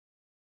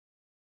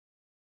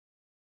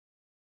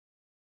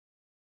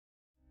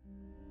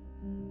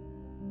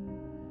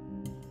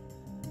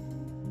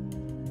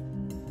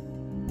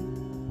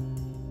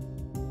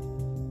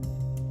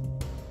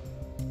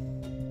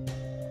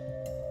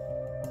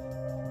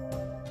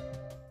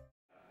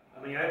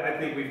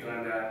think we've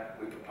done that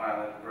with the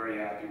pilot. I'm very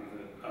happy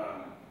with it.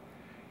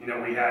 You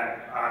know, we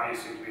had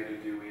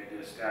to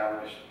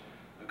establish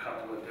a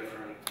couple of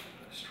different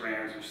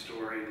strands of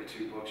story. The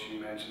two books you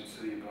mentioned,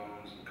 City of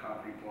Bones and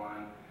Concrete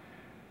Blonde.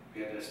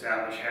 We had to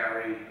establish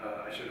Harry.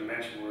 I should have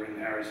mentioned we're in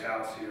Harry's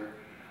house here.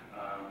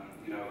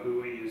 You know,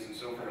 who he is and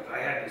so forth. I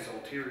had this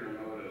ulterior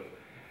motive,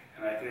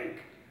 and I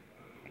think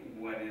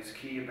what is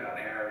key about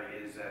Harry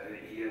is that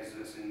he has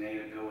this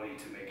innate ability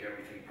to make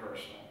everything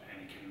personal,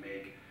 and he can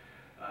make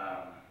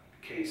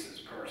cases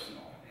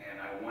personal. And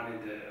I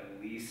wanted to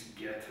at least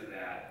get to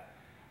that,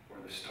 or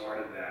the start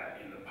of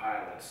that, in the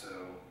pilot. So,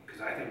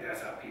 because I think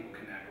that's how people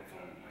connect with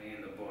him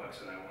in the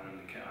books, and I want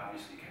him to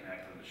obviously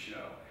connect on the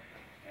show.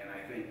 And I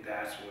think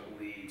that's what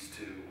leads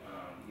to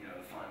you know,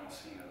 the final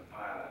scene of the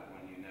pilot,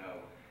 when you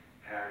know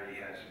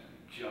Harry has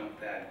jumped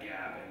that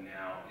gap and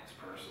now it's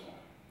personal.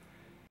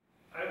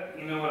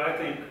 You know what, I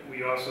think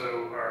we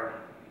also are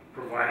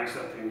providing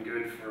something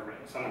good for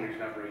someone who's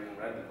never even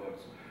read the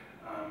books.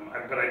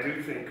 But I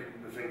do think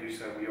the thing you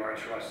said, we are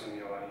trusting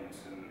the audience,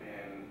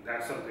 and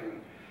that's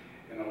something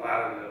in a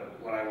lot of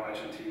what I watch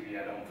on TV,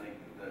 I don't think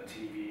the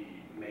TV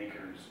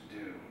makers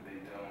do. They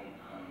don't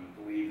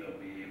believe they'll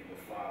be able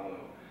to follow,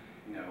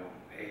 you know,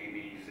 A,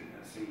 B's, and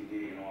C,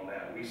 D, and all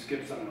that. We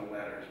skip some of the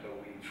letters, but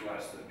we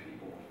trust that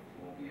people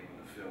will be able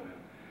to fill in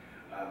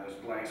those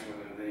blanks,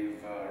 whether they've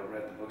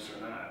read the books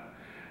or not.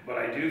 But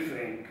I do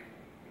think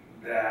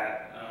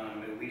that,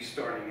 at least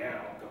starting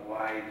out, the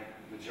wide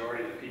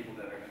majority of the people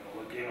that are going to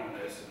look in on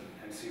this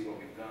and see what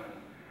we've done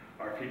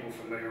are people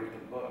familiar with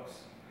the books.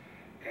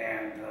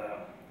 And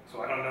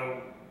so I don't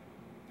know,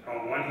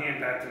 on one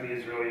hand, that to me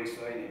is really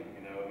exciting,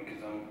 you know,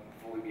 because I'm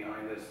fully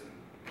behind this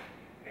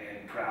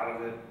and proud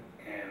of it.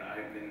 And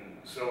I've been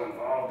so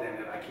involved in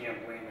it, I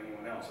can't blame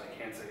anyone else.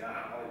 I can't say,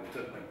 Hollywood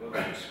took my books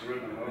and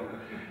screwed them over.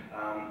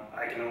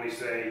 I can only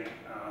say,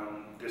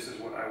 this is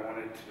what I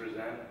wanted to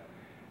present.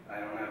 I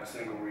don't have a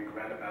single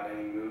regret about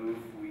any move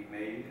we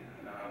made.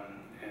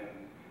 And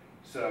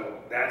so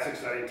that's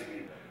exciting to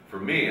me. For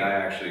me, I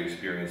actually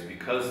experienced,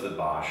 because the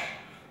Bosch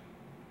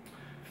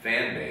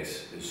fan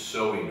base is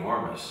so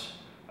enormous,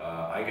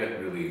 I get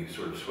really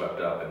sort of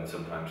swept up and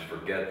sometimes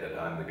forget that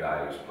I'm the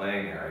guy who's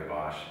playing Harry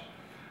Bosch,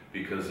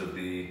 because of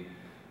the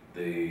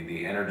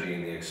energy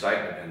and the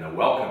excitement and the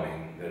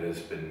welcoming that has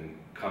been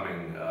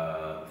coming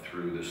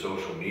through the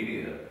social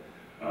media.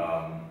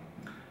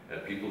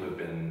 That people have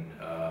been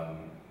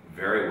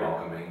very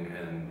welcoming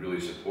and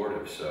really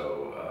supportive.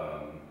 So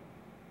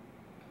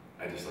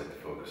I just like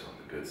to focus on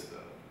the good stuff.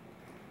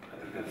 I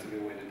think that's a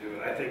good way to do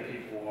it. I think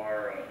people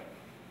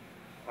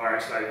are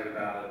excited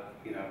about it.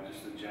 You know,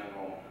 just the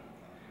general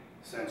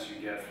sense you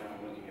get from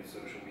looking at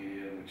social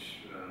media,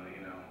 which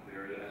you know,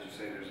 as you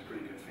say, there's a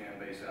pretty good fan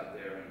base out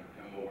there,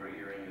 and what we're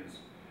hearing is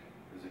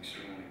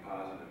extremely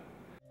positive.